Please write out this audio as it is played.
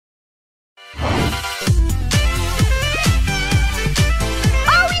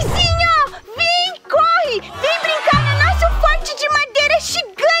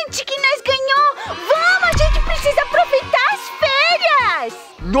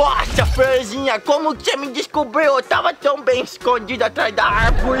Nossa, Franzinha, como que você me descobriu? Eu tava tão bem escondido atrás da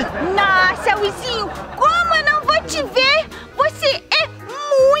árvore. Nossa, Luizinho, como eu não vou te ver? Você é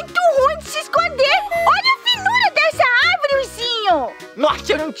muito ruim de se esconder. Olha a finura dessa árvore, Luizinho.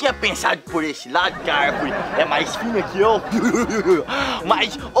 Nossa, eu não tinha pensado por esse lado, que a árvore é mais fina que eu.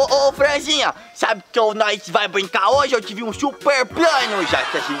 Mas, ô Franzinha, sabe que nós vai brincar hoje? Eu tive um super plano, já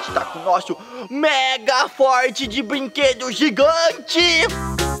que a gente tá com o nosso mega forte de brinquedo gigante.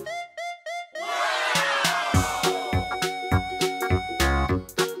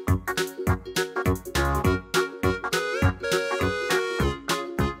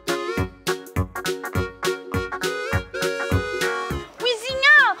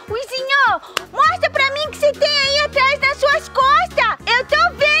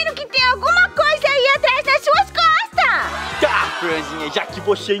 Já que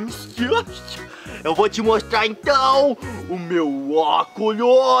você insiste, eu vou te mostrar então o meu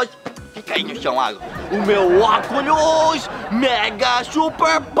óculos. Fica aí no chão, água. O meu óculos Mega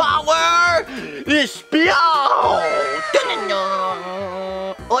Super Power Espião.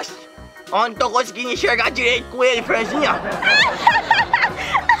 Oxe, eu não tô conseguindo enxergar direito com ele, Franzinha.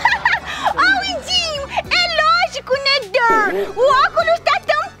 Oh, Luizinho, é lógico, né, Dor? O óculos tá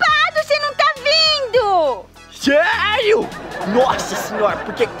tampado, você não tá vendo. Sério? Nossa senhora,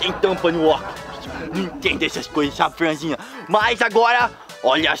 por que tem tampa no óculos? Não entendo essas coisas, sabe, Franzinha? Mas agora,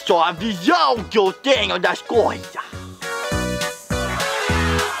 olha só a visão que eu tenho das coisas.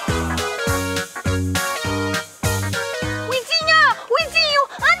 Luizinho,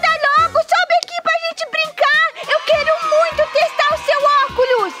 anda logo, sobe aqui pra gente brincar. Eu quero muito testar o seu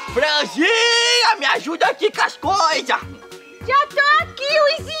óculos. Franzinha, me ajuda aqui com as coisas. Já tô aqui,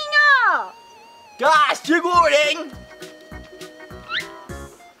 Luizinho. Tá, segura, hein?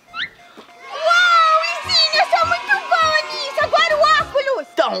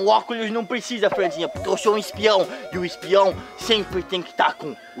 Então, o óculos não precisa, Franzinha, porque eu sou um espião. E o espião sempre tem que estar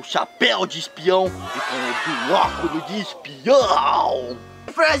com o chapéu de espião e com o binóculo de espião.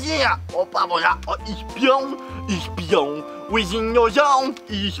 Franzinha, opa, vamos lá. Espião, espião, Luizinhozão,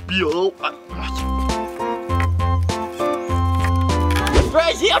 espião.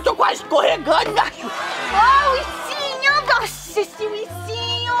 Franzinha, eu tô quase escorregando, macho. Oh, Luizinho, nossa, esse Luizinho.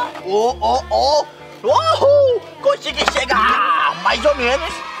 Consegui chegar, mais ou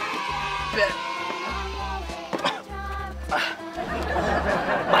menos.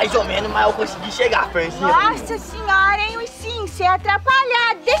 Mais ou menos, mas eu consegui chegar, Franzinha. Nossa senhora, hein, Luizinho, você é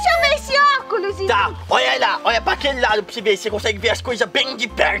atrapalhado. Deixa eu ver esse óculos, Luizinho. Tá, olha lá, olha pra aquele lado pra você ver, você consegue ver as coisas bem de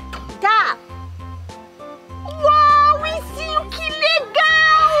perto. Tá. Uau, Luizinho, que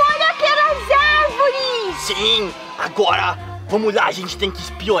legal, olha aquelas árvores. Sim, agora, vamos lá, a gente tem que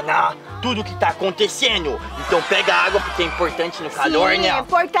espionar tudo que tá acontecendo. Então pega água, porque é importante no calor, né? É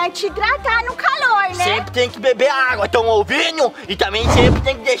importante hidratar no calor, né? Sempre tem que beber água, tão ouvindo? E também sempre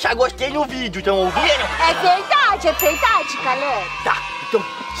tem que deixar gostei no vídeo, tão ouvindo? É verdade, galera. Tá, então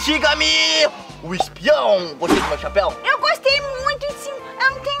siga-me, o espião. Gostei do meu chapéu? Eu gostei muito, sim,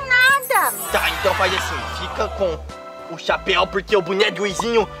 eu não tenho nada. Tá, então faz assim, fica com o chapéu, porque o boneco do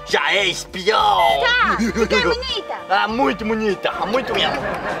Luizinho já é espião. Tá, fica bonita? Ah, muito bonita, muito mesmo.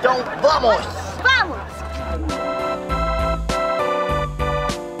 Então, vamos! Vamos!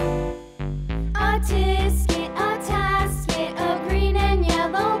 A tisket, a tasket, a green and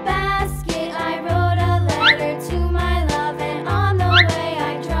yellow basket. I wrote a letter to my love, and on the way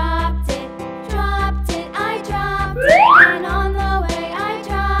I dropped it, I dropped it. And on the way I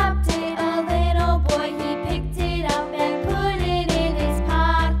dropped it, a little boy, he picked it up and put it in his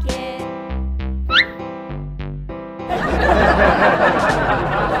pocket.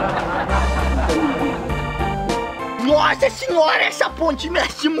 Nossa senhora, essa ponte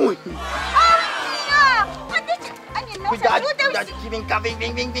mexe muito. Cuidado, aqui, vem cá, vem.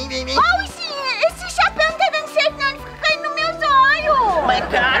 Esse chapéu não tá dando certo não, ele fica caindo nos meus olhos. Mas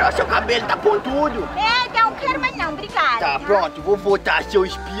claro, seu cabelo tá pontudo. Não quero mais não, obrigada. Tá, pronto, vou votar seu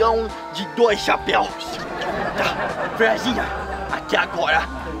espião de 2 chapéus. Tá, Franzinha, até agora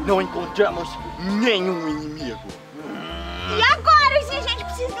não encontramos nenhum inimigo. E agora, se a gente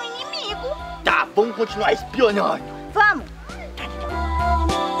precisa de um inimigo? Tá, vamos continuar espionando. Vamos.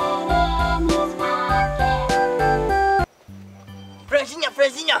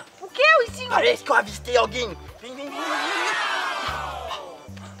 Franzinha. O que, Luizinho? Parece que eu avistei alguém. Vem.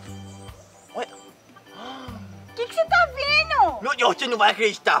 Olha. O que você tá vendo? Meu Deus, você não vai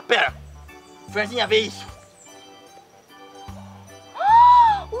acreditar. Pera. Franzinha, vê isso.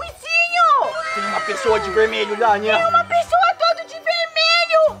 Luizinho! Tem uma pessoa de vermelho lá, né? Tem uma pessoa toda de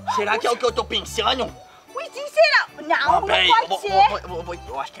vermelho. Será que é o que eu tô pensando? Luizinho, será? Não, não pode ser.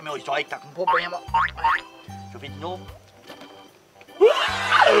 Eu acho que é meu zóio que tá com problema. Deixa eu ver de novo.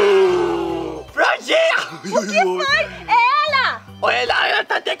 Franzinha! O que foi? Ela! Olha ela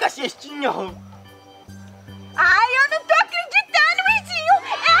tá até com a cestinha. Ai, eu não tô acreditando, Luizinho!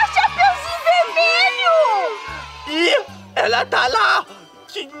 É a Chapeuzinho Vermelho! E ela tá lá,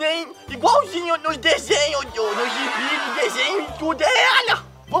 que nem igualzinho nos desenhos, nos gibis, no desenho e tudo, é ela!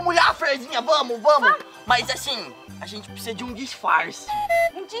 Vamos lá, Franzinha, vamos! Mas assim, a gente precisa de um disfarce.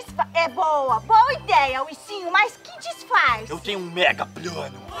 Um disfarce. É boa ideia, Luizinho, mas que disfarce? Eu tenho um mega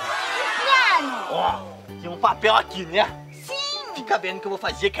plano. Plano! Ó, tem um papel aqui, né? Sim! Fica vendo o que eu vou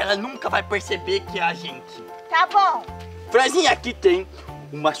fazer, que ela nunca vai perceber que é a gente. Tá bom. Franzinha, aqui tem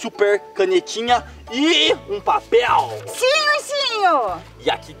uma super canetinha e um papel. Sim, Luizinho! E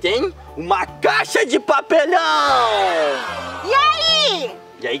aqui tem uma caixa de papelão. E aí?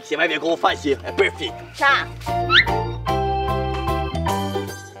 E aí que você vai ver o que eu vou fazer. É perfeito. Tá.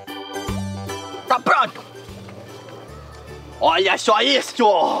 Tá pronto. Olha só isso.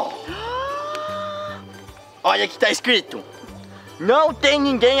 Olha que tá escrito. Não tem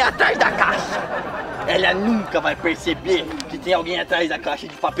ninguém atrás da caixa. Ela nunca vai perceber que tem alguém atrás da caixa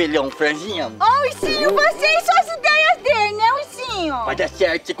de papelão, Franzinha. Ô, Luizinho, você e suas ideias dele, né, Luizinho? Vai dar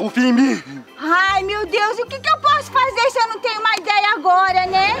certo, você confia em mim. Ai, meu Deus, o que eu posso fazer se eu não tenho uma ideia agora,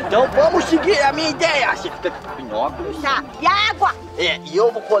 né? Então vamos seguir a minha ideia. Você fica com binóculos. Tá, e a água? É, e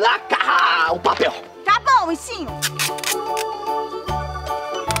eu vou colar o papel. Tá bom, Luizinho.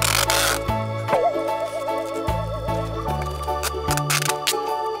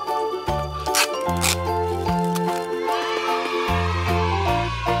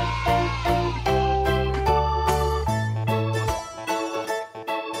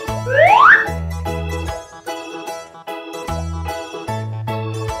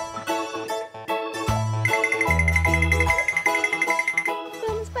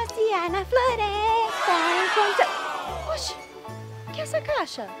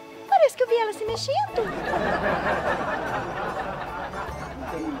 Caixa? Parece que eu vi ela se mexendo.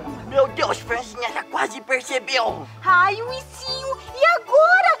 Meu Deus, Franzinha já quase percebeu. Ai, Luizinho, e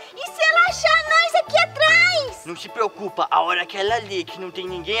agora? E se ela achar nós aqui atrás? Não se preocupa, a hora que ela ler que não tem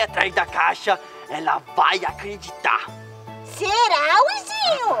ninguém atrás da caixa, ela vai acreditar. Será,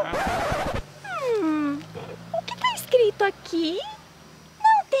 Luizinho? O que tá escrito aqui?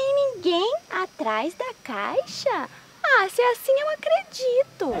 Não tem ninguém atrás da caixa? Ah, se é assim eu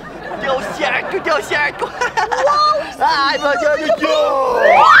acredito. Deu certo. Uau, ai, meu Deus do céu.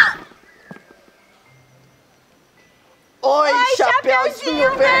 Oi,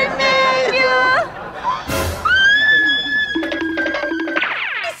 Chapeuzinho Vermelho.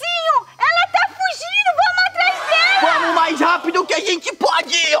 Luizinho, ela tá fugindo, vamos atrás dela. Vamos mais rápido que a gente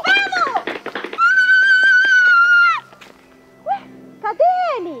pode. Vamos. Ué, cadê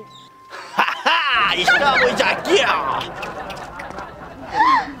ele? Estamos aqui, ó.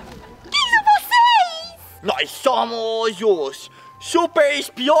 Quem são vocês? Nós somos os super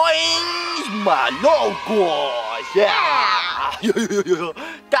espiões maloucos.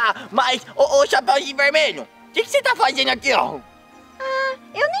 Tá, mas, ô Chapeuzinho Vermelho, o que você tá fazendo aqui, ó?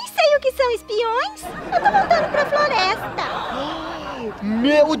 Eu nem sei o que são espiões. Eu tô voltando pra floresta.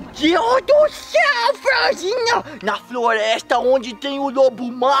 Meu Deus do céu, Franzinha! Na floresta onde tem o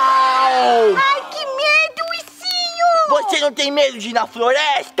lobo mau! Ai, que medo, Luizinho! Você não tem medo de ir na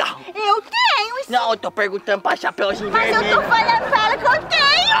floresta? Eu tenho, Luizinho. Não, eu tô perguntando pra Chapeuzinho Mas Vermelho. eu tô falando pra ela que eu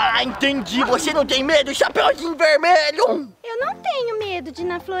tenho. Ah, entendi. Você não tem medo, Chapeuzinho Vermelho? Eu não tenho medo de ir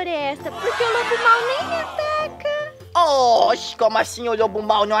na floresta, porque o lobo mau nem me ataca. Oxe, como assim o lobo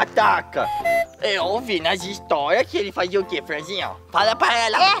mau não ataca? Eu ouvi nas histórias que ele fazia o quê, Franzinha? Fala pra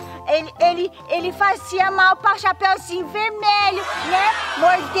ela. Ele fazia mal pra Chapeuzinho Vermelho, né?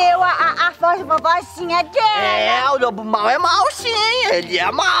 Mordeu a vovozinha dela. É, o lobo mau é mau sim, ele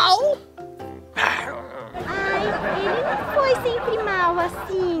é mau. Ai, ele não foi sempre mal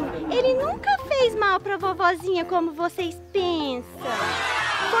assim. Ele nunca fez mal pra vovozinha como vocês pensam.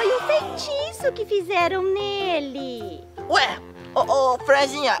 Foi um feitiço que fizeram nele. Ué, ô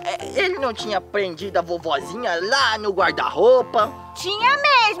Franzinha, ele não tinha prendido a vovozinha lá no guarda-roupa? Tinha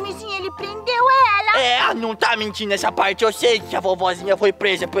mesmo, sim, ele prendeu ela. É, não tá mentindo essa parte, eu sei que a vovozinha foi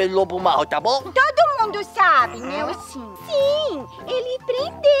presa pelo lobo mau, tá bom? Todo mundo sabe, né, Luizinho? Sim, ele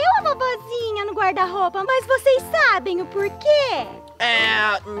prendeu a vovozinha no guarda-roupa, mas vocês sabem o porquê?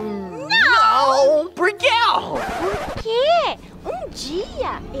 Não, por quê? Porque um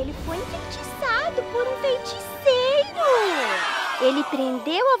dia ele foi enfeitiçado por um feiticeiro. Ele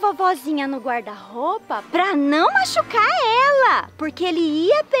prendeu a vovozinha no guarda-roupa pra não machucar ela, porque ele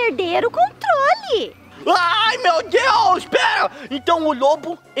ia perder o controle. Ai, meu Deus, pera! Então o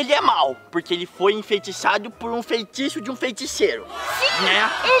lobo, ele é mau, porque ele foi enfeitiçado por um feitiço de um feiticeiro. Sim, né?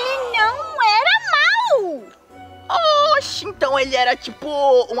 ele não era mau. Oxe, então ele era tipo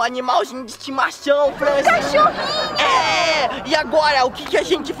um animalzinho de estimação, Franzinha. Cachorrinho! É, e agora, o que que a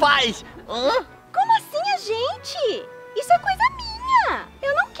gente faz? Como assim a gente? Isso é coisa minha.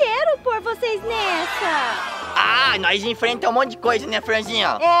 Eu não quero pôr vocês nessa. Ah, nós enfrentamos um monte de coisa, né,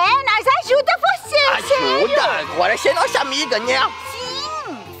 Franzinha? É, nós ajuda você, Ajuda, sério. agora você é nossa amiga, né?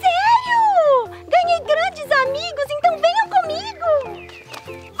 Sim. Sério? Ganhei grandes amigos, então venham comigo.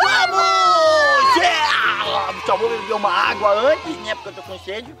 Vamos! Só vou beber uma água antes, né, porque eu tô com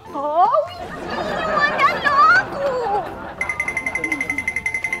sede. Oh, Luizinho, anda logo.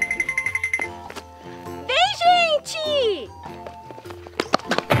 Vem, gente!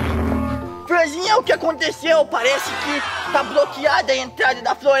 Franzinha, o que aconteceu? Parece que tá bloqueada a entrada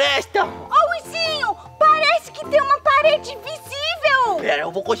da floresta. Ô, Luizinho, parece que tem uma parede visível. Pera,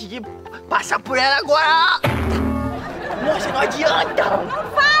 eu vou conseguir passar por ela agora. Nossa, não adianta. Não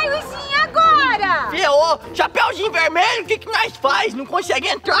vai, Luizinho, agora. Ferrou. Chapeuzinho Vermelho, o que que nós faz? Não consegue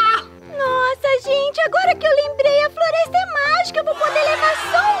entrar. Nossa, gente, agora que eu lembrei, a floresta é mágica. Eu vou poder levar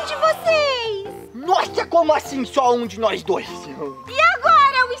só um de vocês. Nossa, como assim só um de nós dois? E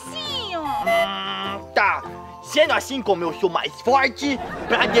agora, Luizinho? Tá. Sendo assim, como eu sou mais forte,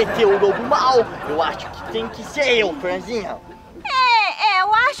 pra deter o lobo mau, eu acho que tem que ser eu, Franzinha.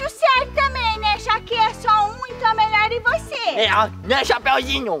 Eu acho certo também, né? Já que é só um, então é melhor ir você. É, né,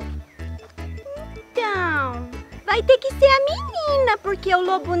 Chapeuzinho? Então, vai ter que ser a menina, porque o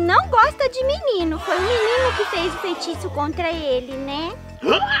lobo não gosta de menino. Foi o menino que fez o feitiço contra ele, né?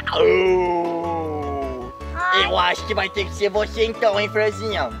 Eu acho que vai ter que ser você então, hein,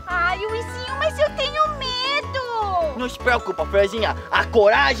 Franzinha? Ai, Luizinho, mas eu tenho medo. Não se preocupa, Franzinha. A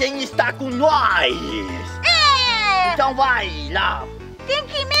coragem está com nós. É! Então vai lá. Tem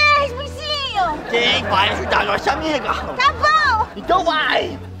que ir mesmo, Luizinho. Quem vai ajudar a nossa amiga? Tá bom. Então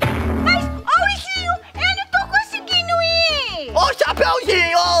vai. Mas, ô, Luizinho, eu não tô conseguindo ir. Ô,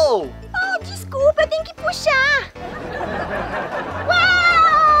 Chapeuzinho! Oh, desculpa, eu tenho que puxar.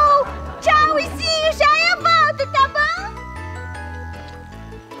 Uau! Tchau, Luizinho, já eu volto, tá bom?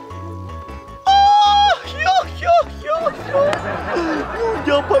 Não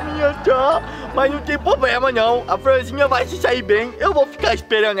deu pra mim entrar, mas não tem problema não. A Franzinha vai se sair bem. Eu vou ficar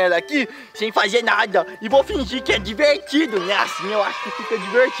esperando ela aqui sem fazer nada e vou fingir que é divertido, né? Assim eu acho que fica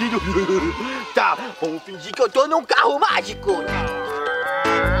divertido. Tá, vamos fingir que eu tô num carro mágico.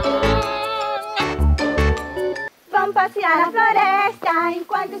 Vamos passear na floresta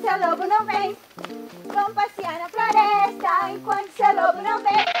enquanto seu lobo não vem. Vamos passear na floresta enquanto seu lobo não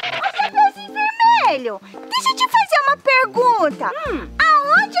vem. Ô, Chapeuzinho Vermelho, deixa eu te fazer uma pergunta.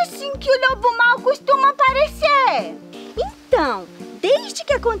 Aonde assim que o lobo mau costuma aparecer? Então, desde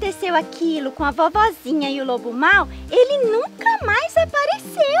que aconteceu aquilo com a vovozinha e o lobo mau, ele nunca mais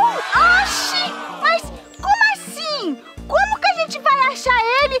apareceu. Oxi, mas como assim? Como que a gente vai achar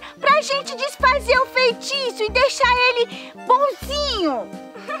ele pra gente desfazer o feitiço e deixar ele bonzinho?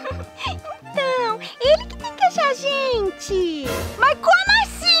 Então, ele que tem que achar a gente. Mas como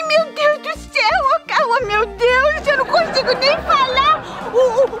assim, meu Deus do céu? Oh, meu Deus, eu não consigo nem falar. O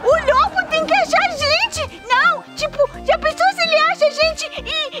lobo tem que achar a gente. Não, tipo, já pensou se ele acha a gente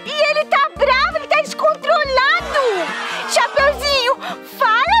e ele tá bravo, ele tá descontrolado? Chapeuzinho,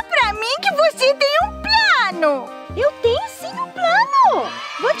 fala pra mim que você tem um plano. Eu tenho sim um plano.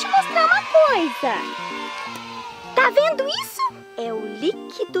 Vou te mostrar uma coisa. Tá vendo isso? É o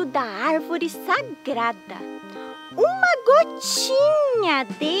líquido da árvore sagrada. Uma gotinha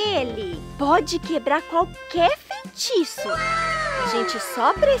dele pode quebrar qualquer feitiço. A gente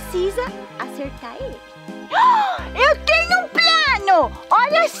só precisa acertar ele. Eu tenho um plano!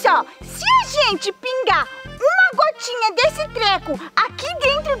 Olha só, se a gente pingar uma gotinha desse treco aqui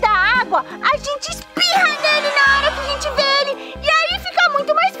dentro da água, a gente espirra nele na hora que a gente vê ele e aí fica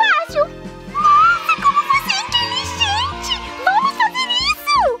muito mais fácil. Nossa, como você é inteligente! Vamos fazer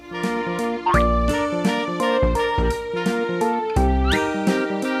isso!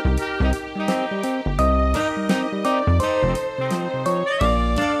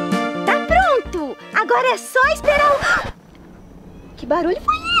 Tá pronto! Agora é só esperar o... Que barulho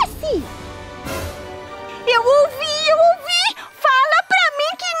foi esse? Eu ouvi! Fala pra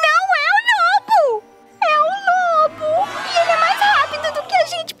mim que não é o lobo! É o lobo! E ele é mais rápido do que a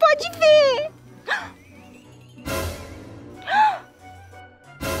gente pode ver!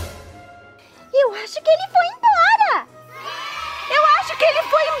 Eu acho que ele foi embora! Eu acho que ele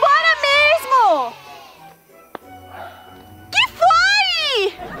foi embora mesmo! Que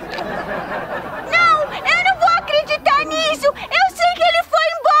foi? Não,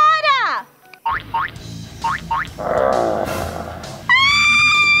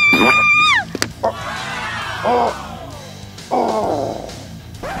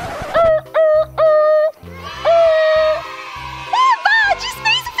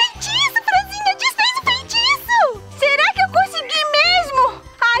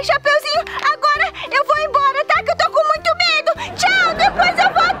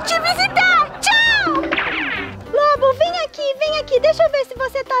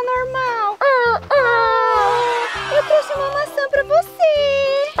 você tá normal. Eu trouxe uma maçã pra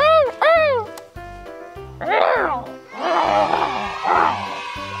você.